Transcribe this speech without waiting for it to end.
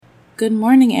Good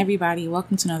morning, everybody.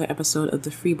 Welcome to another episode of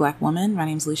The Free Black Woman. My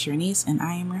name is Alicia Renese, and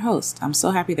I am your host. I'm so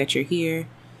happy that you're here.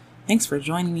 Thanks for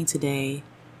joining me today.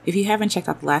 If you haven't checked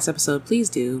out the last episode, please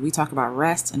do. We talk about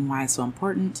rest and why it's so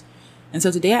important. And so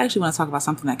today I actually want to talk about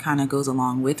something that kind of goes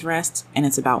along with rest, and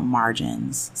it's about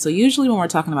margins. So usually when we're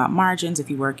talking about margins, if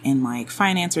you work in like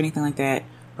finance or anything like that,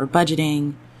 or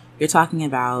budgeting, you're talking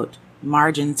about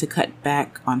margin to cut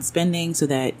back on spending so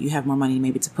that you have more money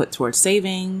maybe to put towards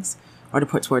savings or to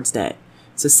put towards debt.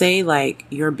 So say like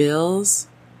your bills,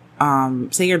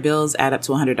 say your bills add up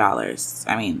to $100.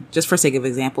 I mean, just for sake of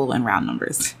example and round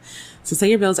numbers. So say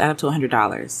your bills add up to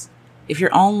 $100. If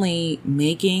you're only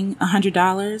making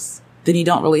 $100, then you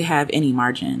don't really have any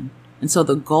margin. And so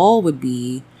the goal would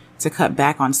be to cut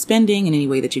back on spending in any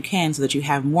way that you can so that you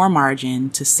have more margin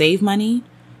to save money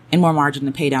and more margin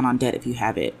to pay down on debt if you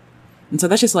have it. And so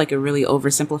that's just like a really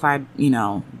oversimplified,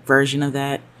 version of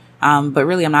that. But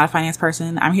really, I'm not a finance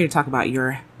person. I'm here to talk about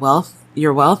your wealth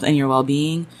and your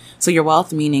well-being. So your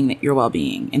wealth meaning your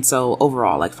well-being. And so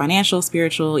overall, like financial,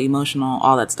 spiritual, emotional,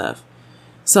 all that stuff.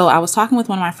 So I was talking with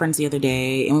one of my friends the other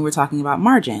day, and we were talking about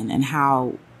margin and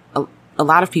how a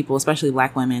lot of people, especially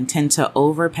Black women, tend to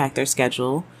overpack their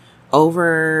schedule,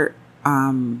 overcommit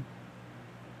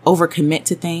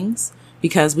to things.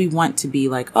 Because we want to be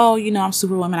like, oh, I'm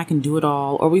Superwoman, I can do it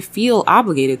all. Or we feel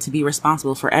obligated to be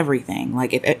responsible for everything.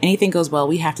 Like if anything goes well,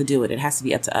 we have to do it. It has to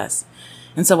be up to us.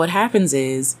 And so what happens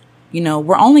is,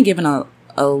 we're only given a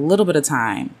little bit of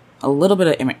time, a little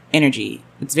bit of energy.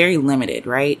 It's very limited,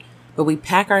 right? But we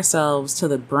pack ourselves to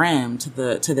the brim, to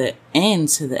the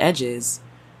ends, to the edges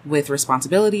with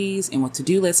responsibilities and with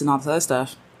to-do lists and all this other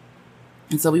stuff.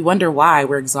 And so we wonder why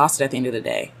we're exhausted at the end of the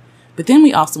day. But then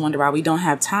we also wonder why we don't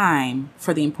have time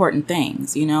for the important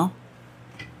things,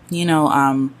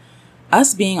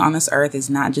 us being on this earth is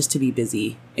not just to be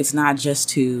busy. It's not just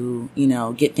to,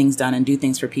 get things done and do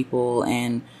things for people.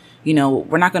 And,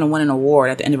 we're not going to win an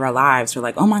award at the end of our lives. We're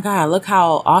like, oh my God, look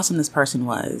how awesome this person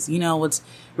was. What's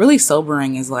really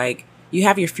sobering is like you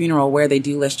have your funeral where they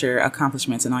do list your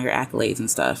accomplishments and all your accolades and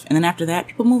stuff. And then after that,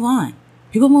 people move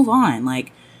on.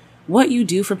 Like, what you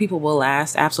do for people will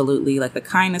last, absolutely, like the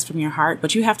kindness from your heart,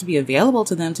 but you have to be available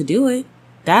to them to do it.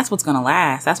 That's what's going to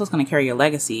last. That's what's going to carry your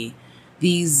legacy.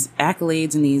 These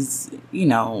accolades and these,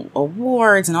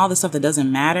 awards and all this stuff that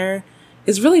doesn't matter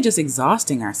is really just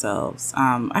exhausting ourselves.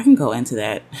 I can go into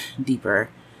that deeper,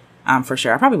 for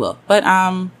sure. I probably will. But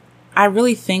I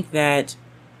really think that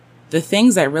the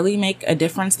things that really make a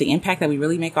difference, the impact that we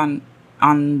really make on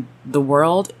the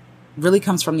world really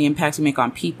comes from the impacts we make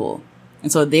on people.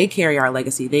 And so they carry our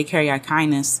legacy, they carry our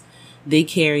kindness, they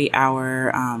carry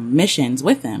our missions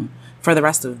with them for the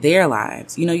rest of their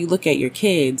lives. You look at your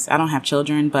kids, I don't have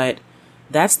children, but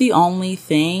that's the only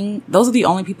thing. Those are the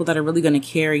only people that are really going to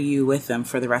carry you with them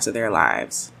for the rest of their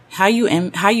lives. How you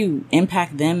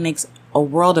impact them makes a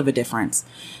world of a difference.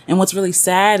 And what's really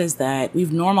sad is that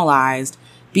we've normalized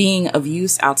being of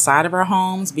use outside of our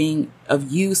homes, being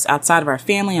of use outside of our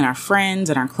family and our friends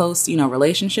and our close,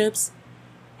 relationships.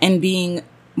 And being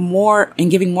more and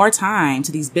giving more time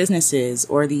to these businesses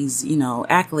or these,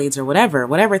 accolades or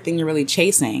whatever thing you're really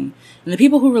chasing. And the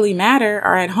people who really matter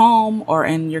are at home or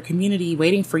in your community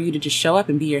waiting for you to just show up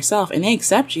and be yourself. And they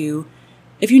accept you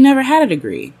if you never had a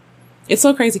degree. It's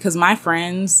so crazy because my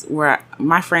friends, we're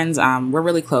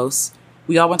really close.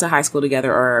 We all went to high school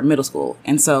together or middle school.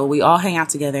 And so we all hang out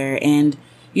together and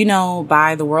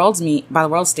by the world's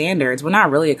standards, we're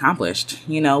not really accomplished.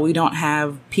 We don't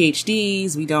have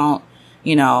PhDs. We don't,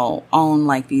 own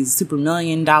like these super $1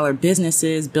 million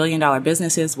businesses, $1 billion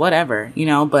businesses, whatever,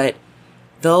 but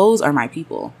those are my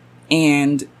people.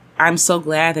 And I'm so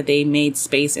glad that they made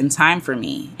space and time for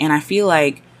me. And I feel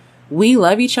like we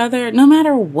love each other no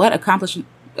matter what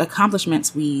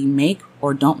accomplishments we make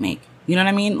or don't make. You know what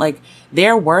I mean? Like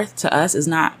their worth to us is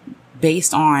not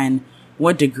based on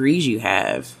what degrees you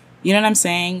have. You know what I'm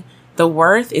saying? The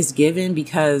worth is given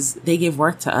because they give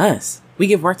worth to us. We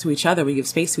give worth to each other. We give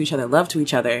space to each other, love to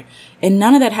each other. And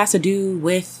none of that has to do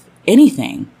with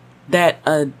anything that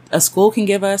a school can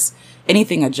give us,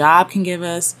 anything a job can give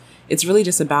us. It's really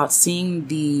just about seeing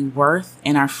the worth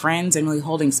in our friends and really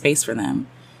holding space for them.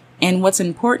 And what's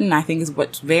important, I think, is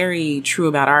what's very true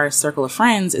about our circle of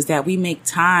friends is that we make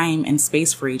time and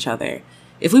space for each other.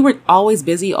 If we were always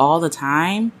busy all the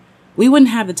time, we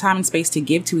wouldn't have the time and space to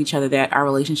give to each other that our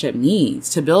relationship needs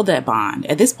to build that bond.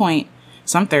 At this point,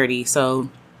 so I'm 30, so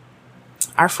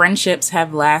our friendships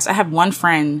have lasted. I have one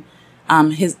friend,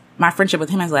 my friendship with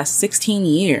him has lasted 16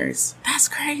 years. That's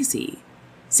crazy.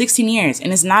 16 years.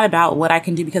 And it's not about what I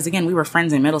can do because, again, we were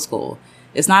friends in middle school.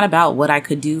 It's not about what I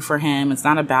could do for him. It's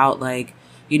not about like,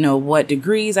 what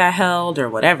degrees I held or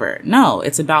whatever. No,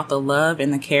 it's about the love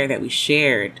and the care that we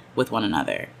shared with one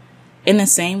another. In the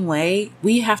same way,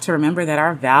 we have to remember that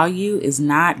our value is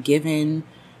not given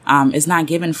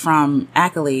from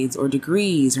accolades or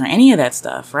degrees or any of that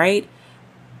stuff, right?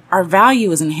 Our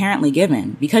value is inherently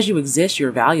given. Because you exist,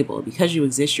 you're valuable. Because you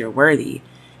exist, you're worthy.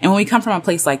 And when we come from a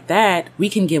place like that, we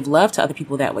can give love to other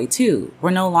people that way too.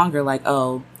 We're no longer like,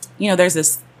 oh, there's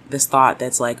this thought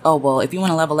that's like, oh, well, if you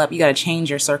want to level up, you got to change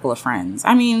your circle of friends.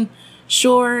 I mean,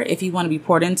 sure, if you want to be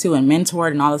poured into and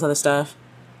mentored and all this other stuff.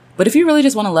 But if you really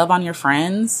just want to love on your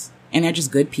friends and they're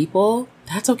just good people,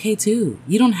 that's okay too.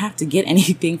 You don't have to get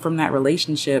anything from that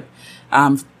relationship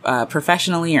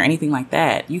professionally or anything like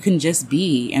that. You can just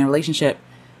be in a relationship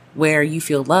where you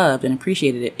feel loved and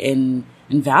appreciated and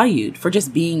valued for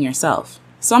just being yourself.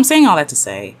 So I'm saying all that to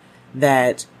say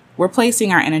that we're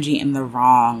placing our energy in the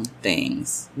wrong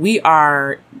things. We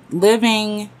are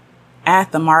living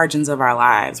at the margins of our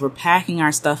lives. We're packing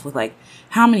our stuff with like,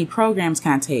 how many programs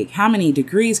can I take? How many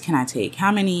degrees can I take?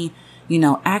 How many,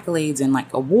 accolades and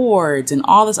like awards and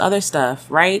all this other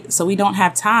stuff, right? So we don't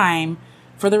have time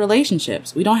for the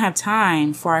relationships. We don't have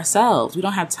time for ourselves. We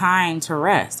don't have time to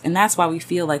rest. And that's why we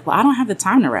feel like, well, I don't have the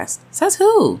time to rest. Says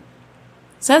who?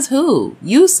 Says who?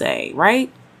 You say,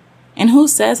 right? And who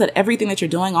says that everything that you're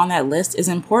doing on that list is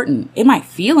important? It might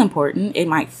feel important. It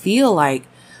might feel like,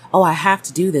 oh, I have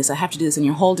to do this. I have to do this. And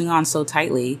you're holding on so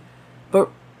tightly. But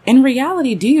in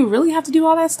reality, do you really have to do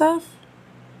all that stuff?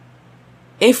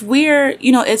 If we're,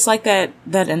 it's like that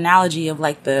analogy of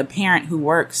like the parent who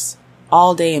works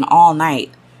all day and all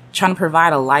night trying to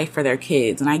provide a life for their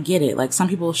kids. And I get it. Like some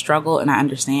people struggle and I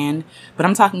understand, but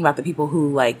I'm talking about the people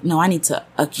who like, no, I need to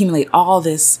accumulate all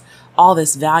this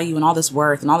value and all this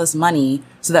worth and all this money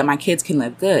so that my kids can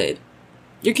live good.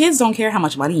 Your kids don't care how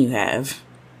much money you have.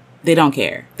 They don't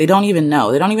care. They don't even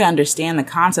know. They don't even understand the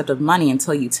concept of money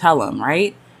until you tell them,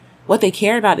 right? What they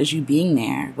care about is you being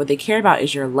there. What they care about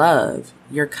is your love,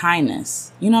 your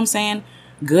kindness. You know what I'm saying?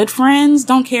 Good friends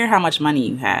don't care how much money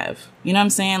you have. You know what I'm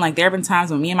saying? Like there have been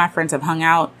times when me and my friends have hung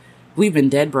out. We've been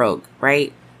dead broke,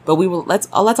 right? But we will let's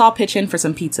all pitch in for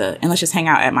some pizza and let's just hang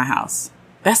out at my house.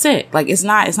 That's it. Like it's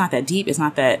not that deep. It's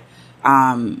not that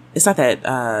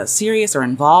serious or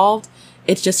involved.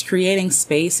 It's just creating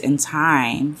space and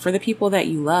time for the people that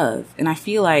you love. And I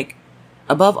feel like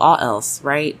above all else,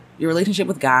 right? Your relationship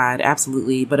with God,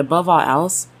 absolutely. But above all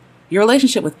else, your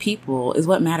relationship with people is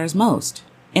what matters most.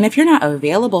 And if you're not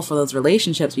available for those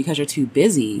relationships because you're too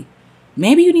busy,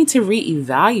 maybe you need to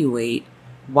reevaluate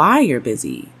why you're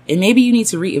busy. And maybe you need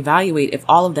to reevaluate if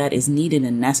all of that is needed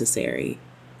and necessary.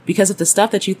 Because if the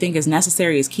stuff that you think is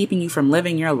necessary is keeping you from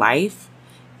living your life,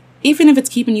 even if it's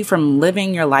keeping you from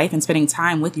living your life and spending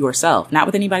time with yourself, not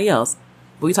with anybody else,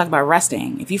 but we talk about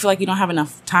resting. If you feel like you don't have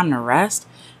enough time to rest,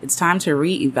 it's time to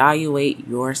reevaluate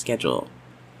your schedule.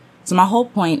 So my whole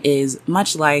point is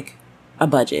much like a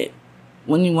budget.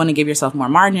 When you want to give yourself more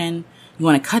margin, you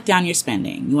want to cut down your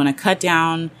spending. You want to cut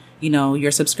down,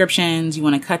 your subscriptions. You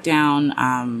want to cut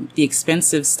down the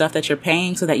expensive stuff that you're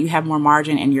paying so that you have more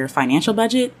margin in your financial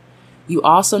budget. You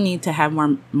also need to have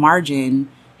more margin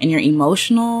in your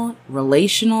emotional,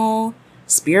 relational,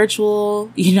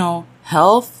 spiritual,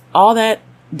 health, all that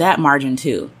margin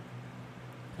too.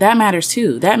 That matters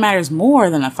too. That matters more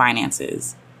than the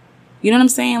finances. You know what I'm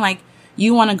saying? Like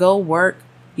you want to go work,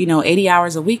 80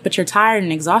 hours a week, but you're tired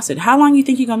and exhausted. How long do you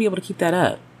think you're going to be able to keep that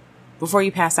up before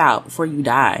you pass out, before you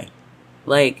die?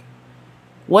 Like,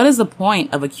 what is the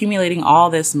point of accumulating all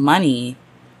this money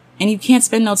and you can't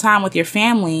spend no time with your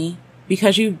family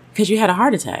because you had a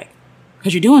heart attack,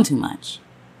 because you're doing too much?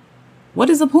 What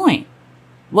is the point?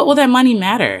 What will that money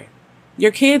matter?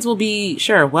 Your kids will be,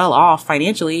 sure, well off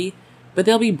financially, but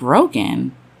they'll be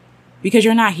broken because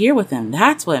you're not here with them.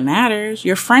 That's what matters.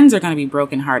 Your friends are going to be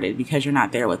brokenhearted because you're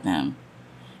not there with them.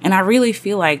 And I really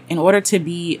feel like in order to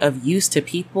be of use to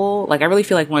people, like I really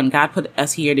feel like when God put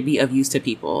us here to be of use to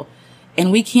people,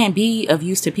 and we can't be of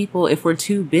use to people if we're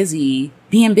too busy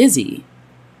being busy.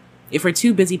 If we're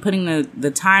too busy putting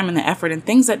the time and the effort in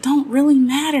things that don't really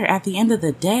matter at the end of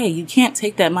the day. You can't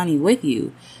take that money with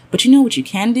you. But you know what you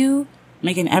can do?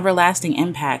 Make an everlasting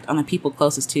impact on the people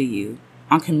closest to you,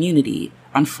 on community,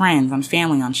 on friends, on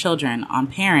family, on children, on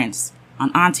parents,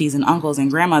 on aunties and uncles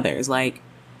and grandmothers. Like,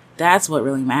 that's what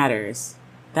really matters.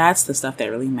 That's the stuff that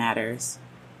really matters.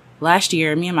 Last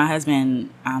year, me and my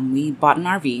husband, we bought an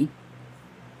RV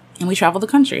and we traveled the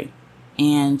country.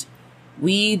 And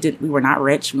we were not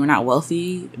rich. We were not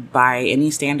wealthy by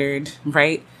any standard,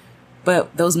 right?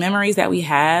 But those memories that we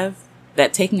have,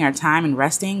 that taking our time and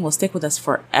resting will stick with us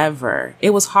forever. It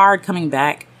was hard coming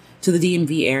back to the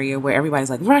DMV area where everybody's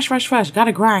like, rush, rush, rush,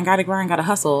 gotta grind, gotta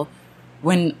hustle.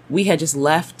 When we had just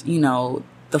left,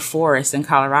 the forest in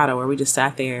Colorado where we just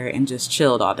sat there and just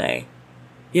chilled all day.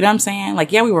 You know what I'm saying?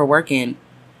 Like, yeah, we were working,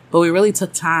 but we really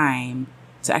took time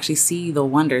to actually see the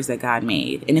wonders that God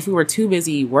made. And if we were too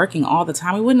busy working all the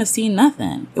time, we wouldn't have seen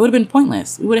nothing. It would have been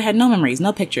pointless. We would have had no memories,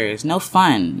 no pictures, no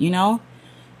fun,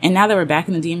 And now that we're back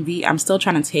in the DMV, I'm still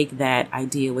trying to take that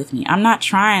idea with me. I'm not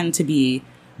trying to be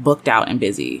booked out and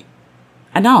busy.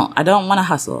 I don't want to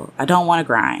hustle. I don't want to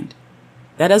grind.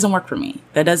 That doesn't work for me.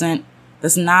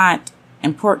 That's not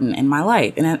important in my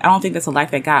life. And I don't think that's a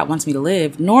life that God wants me to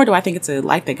live, nor do I think it's a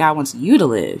life that God wants you to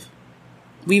live.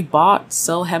 We've bought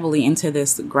so heavily into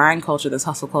this grind culture, this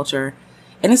hustle culture,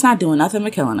 and it's not doing nothing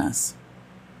but killing us.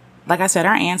 Like I said,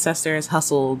 our ancestors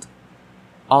hustled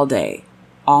all day,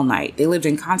 all night. They lived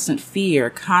in constant fear,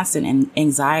 constant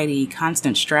anxiety,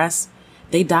 constant stress.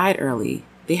 They died early.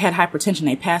 They had hypertension.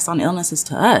 They passed on illnesses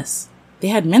to us. They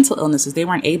had mental illnesses they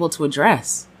weren't able to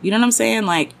address. You know what I'm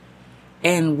saying?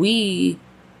 And we,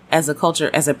 as a culture,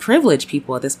 as a privileged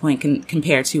people at this point, can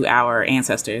compare to our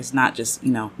ancestors, not just,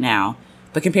 now,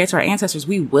 but compared to our ancestors,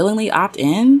 we willingly opt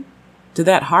in to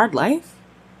that hard life.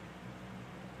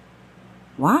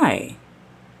 Why?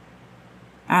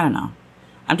 I don't know.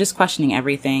 I'm just questioning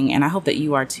everything, and I hope that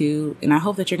you are too, and I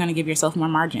hope that you're going to give yourself more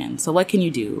margin. So what can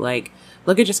you do?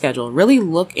 Look at your schedule. Really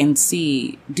look and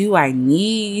see, do I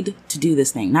need to do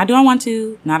this thing? Not do I want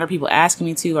to? Not are people asking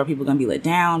me to? Are people going to be let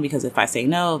down because if I say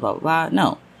no, blah, blah, blah?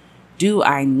 No. Do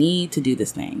I need to do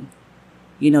this thing?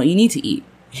 You need to eat.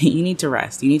 You need to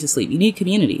rest. You need to sleep. You need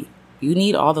community. You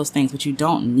need all those things, but you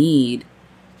don't need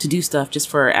to do stuff just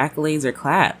for accolades or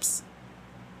claps.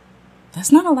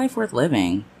 That's not a life worth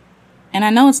living. And I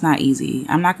know it's not easy.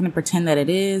 I'm not going to pretend that it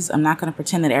is. I'm not going to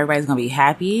pretend that everybody's going to be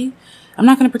happy. I'm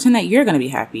not going to pretend that you're going to be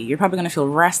happy. You're probably going to feel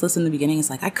restless in the beginning. It's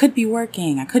like, I could be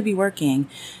working.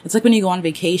 It's like when you go on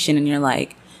vacation and you're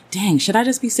like, dang, should I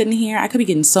just be sitting here? I could be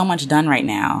getting so much done right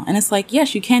now. And it's like,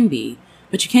 yes, you can be,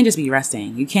 but you can't just be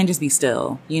resting. You can't just be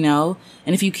still, And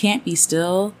if you can't be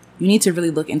still, you need to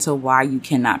really look into why you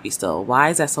cannot be still. Why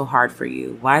is that so hard for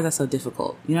you? Why is that so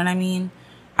difficult? You know what I mean?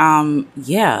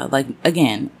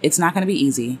 Again, it's not going to be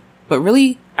easy, but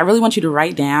really, I really want you to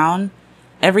write down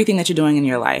everything that you're doing in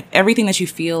your life, everything that you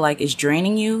feel like is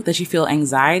draining you, that you feel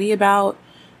anxiety about,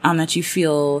 that you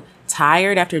feel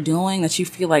tired after doing, that you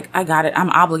feel like, I got it.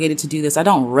 I'm obligated to do this. I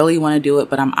don't really want to do it,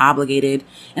 but I'm obligated.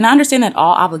 And I understand that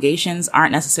all obligations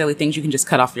aren't necessarily things you can just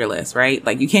cut off your list, right?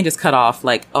 Like you can't just cut off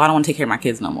I don't want to take care of my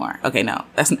kids no more. Okay. No,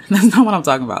 that's not what I'm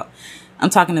talking about.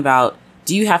 I'm talking about,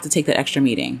 do you have to take that extra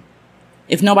meeting?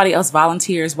 If nobody else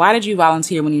volunteers, why did you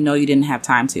volunteer when you know you didn't have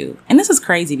time to? And this is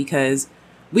crazy because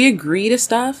we agree to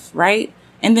stuff, right?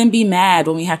 And then be mad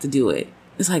when we have to do it.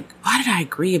 It's like, why did I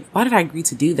agree? Why did I agree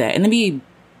to do that? And then be,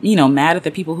 mad at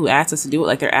the people who asked us to do it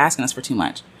like they're asking us for too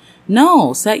much.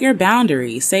 No, set your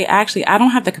boundaries. Say, actually, I don't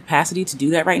have the capacity to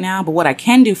do that right now, but what I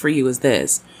can do for you is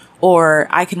this. Or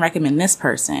I can recommend this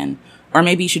person. Or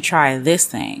maybe you should try this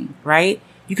thing, right?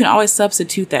 You can always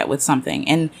substitute that with something.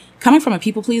 And coming from a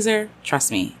people pleaser,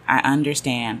 trust me, I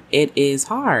understand. It is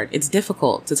hard. It's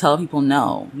difficult to tell people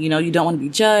no. You don't want to be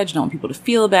judged. You don't want people to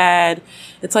feel bad.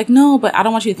 It's like, no, but I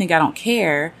don't want you to think I don't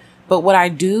care. But what I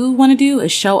do want to do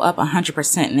is show up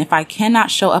 100%. And if I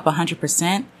cannot show up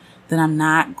 100%, then I'm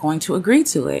not going to agree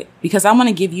to it because I want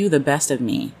to give you the best of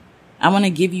me. I want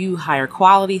to give you higher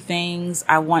quality things.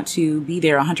 I want to be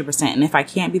there 100%. And if I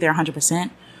can't be there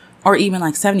 100%, or even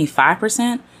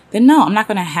 75%, then no, I'm not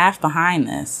going to half behind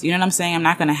this. You know what I'm saying? I'm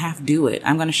not going to half do it.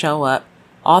 I'm going to show up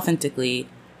authentically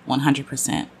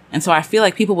 100%. And so I feel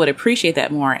like people would appreciate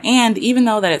that more. And even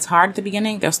though that it's hard at the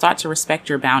beginning, they'll start to respect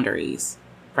your boundaries,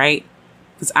 right?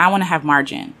 Because I want to have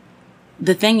margin.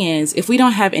 The thing is, if we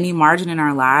don't have any margin in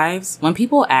our lives, when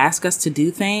people ask us to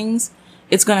do things,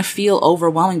 it's going to feel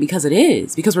overwhelming because it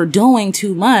is, because we're doing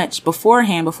too much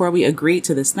beforehand before we agree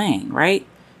to this thing, right?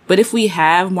 But if we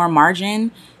have more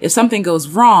margin, if something goes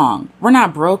wrong, we're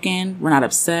not broken. We're not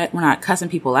upset. We're not cussing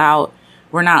people out.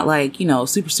 We're not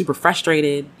super, super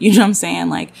frustrated. You know what I'm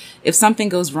saying? If something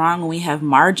goes wrong when we have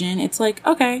margin, it's like,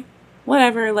 okay,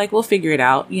 whatever. We'll figure it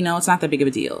out. It's not that big of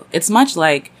a deal. It's much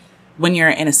like when you're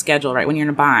in a schedule, right? When you're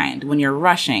in a bind, when you're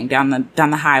rushing down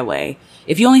the highway.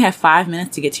 If you only have 5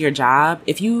 minutes to get to your job,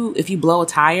 if you blow a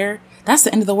tire, that's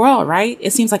the end of the world, right?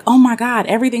 It seems like, oh my God,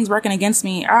 everything's working against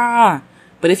me.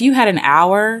 But if you had an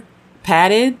hour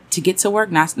padded to get to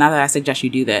work, not that I suggest you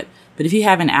do that, but if you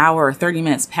have an hour or 30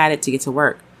 minutes padded to get to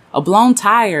work, a blown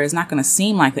tire is not going to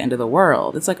seem like the end of the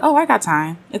world. It's like, oh, I got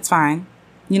time. It's fine.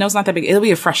 It's not that big. It'll be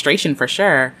a frustration for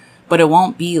sure, but it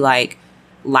won't be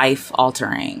life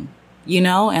altering.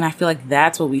 And I feel like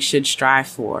that's what we should strive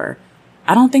for.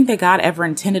 I don't think that God ever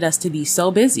intended us to be so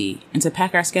busy and to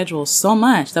pack our schedules so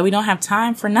much that we don't have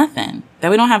time for nothing, that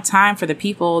we don't have time for the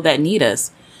people that need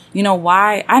us.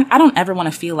 Why? I don't ever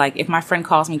want to feel like if my friend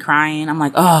calls me crying, I'm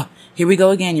like, oh, here we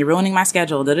go again. You're ruining my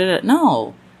schedule. Da-da-da.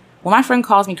 No. When my friend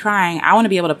calls me crying, I want to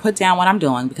be able to put down what I'm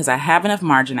doing because I have enough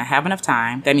margin. I have enough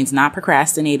time. That means not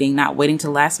procrastinating, not waiting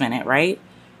till the last minute, right?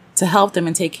 To help them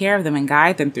and take care of them and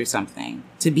guide them through something,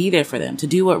 to be there for them, to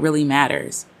do what really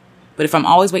matters. But if I'm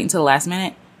always waiting till the last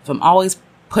minute, if I'm always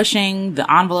pushing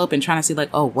the envelope and trying to see like,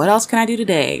 oh, what else can I do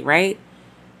today, right?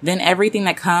 Then everything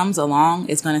that comes along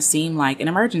is going to seem like an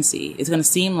emergency. It's going to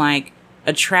seem like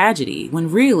a tragedy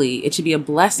when really it should be a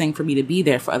blessing for me to be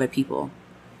there for other people.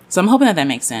 So I'm hoping that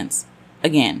makes sense.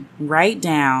 Again, write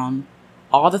down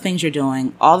all the things you're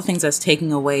doing, all the things that's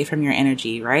taking away from your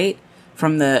energy, right?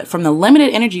 From the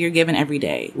limited energy you're given every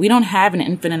day. We don't have an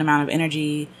infinite amount of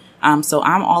energy. So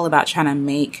I'm all about trying to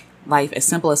make life as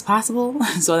simple as possible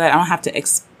so that I don't have to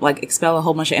expel a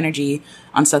whole bunch of energy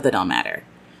on stuff that don't matter.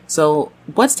 So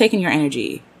what's taking your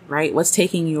energy, right? What's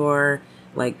taking your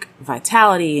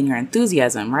vitality and your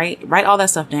enthusiasm, right? Write all that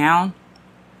stuff down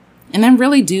and then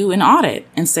really do an audit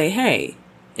and say, hey,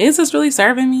 is this really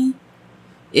serving me?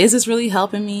 Is this really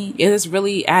helping me? Is this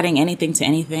really adding anything to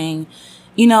anything?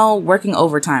 Working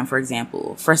overtime, for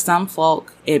example, for some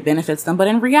folk, it benefits them. But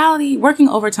in reality, working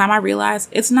overtime, I realize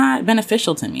it's not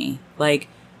beneficial to me. Like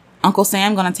Uncle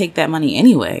Sam going to take that money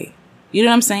anyway. You know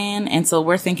what I'm saying? And so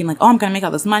we're thinking like, oh, I'm going to make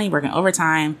all this money working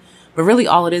overtime. But really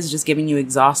all it is just giving you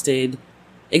exhausted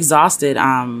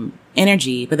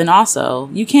energy. But then also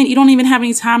you don't even have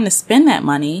any time to spend that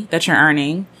money that you're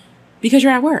earning because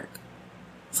you're at work.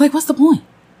 It's like, what's the point?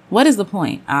 What is the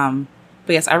point?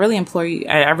 But yes, I really implore you,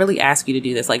 I really ask you to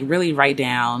do this, really write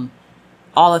down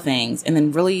all the things and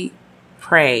then really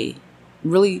pray,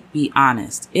 really be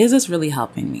honest. Is this really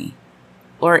helping me?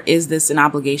 Or is this an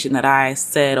obligation that I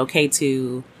said okay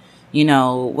to,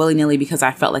 willy-nilly because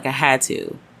I felt like I had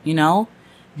to,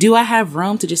 Do I have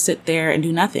room to just sit there and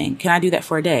do nothing? Can I do that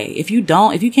for a day? If you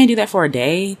can't do that for a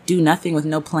day, do nothing with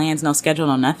no plans, no schedule,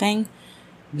 no nothing,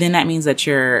 then that means that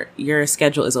your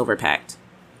schedule is overpacked.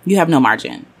 You have no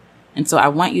margin. And so I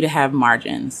want you to have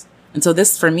margins. And so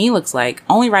this for me looks like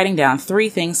only writing down 3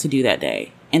 things to do that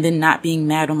day and then not being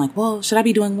mad. I'm like, well, should I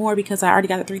be doing more because I already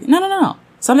got the 3 things? No.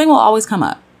 Something will always come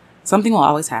up. Something will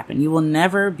always happen. You will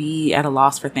never be at a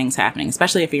loss for things happening,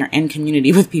 especially if you're in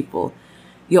community with people.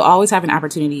 You'll always have an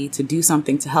opportunity to do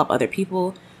something to help other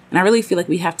people. And I really feel like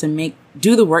we have to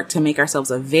do the work to make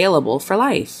ourselves available for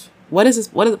life. What is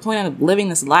the point of living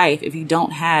this life if you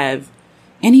don't have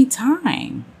any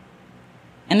time?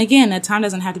 And again, that time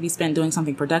doesn't have to be spent doing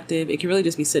something productive. It can really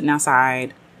just be sitting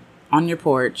outside on your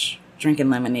porch, drinking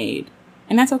lemonade.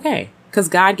 And that's okay, because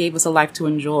God gave us a life to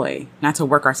enjoy, not to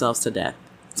work ourselves to death.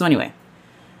 So anyway,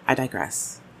 I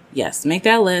digress. Yes, make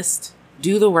that list.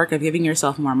 Do the work of giving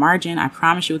yourself more margin. I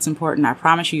promise you it's important. I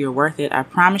promise you you're worth it. I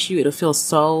promise you it'll feel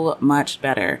so much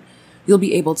better. You'll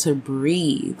be able to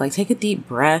breathe, take a deep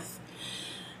breath.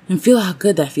 And feel how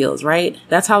good that feels, right?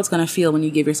 That's how it's going to feel when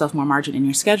you give yourself more margin in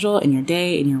your schedule, in your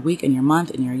day, in your week, in your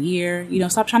month, in your year.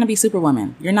 Stop trying to be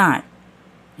Superwoman. You're not.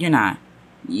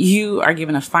 You are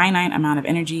given a finite amount of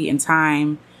energy and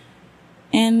time,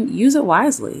 and use it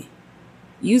wisely.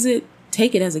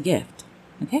 Take it as a gift.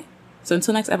 Okay? So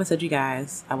until next episode, you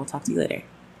guys, I will talk to you later.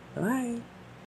 Bye.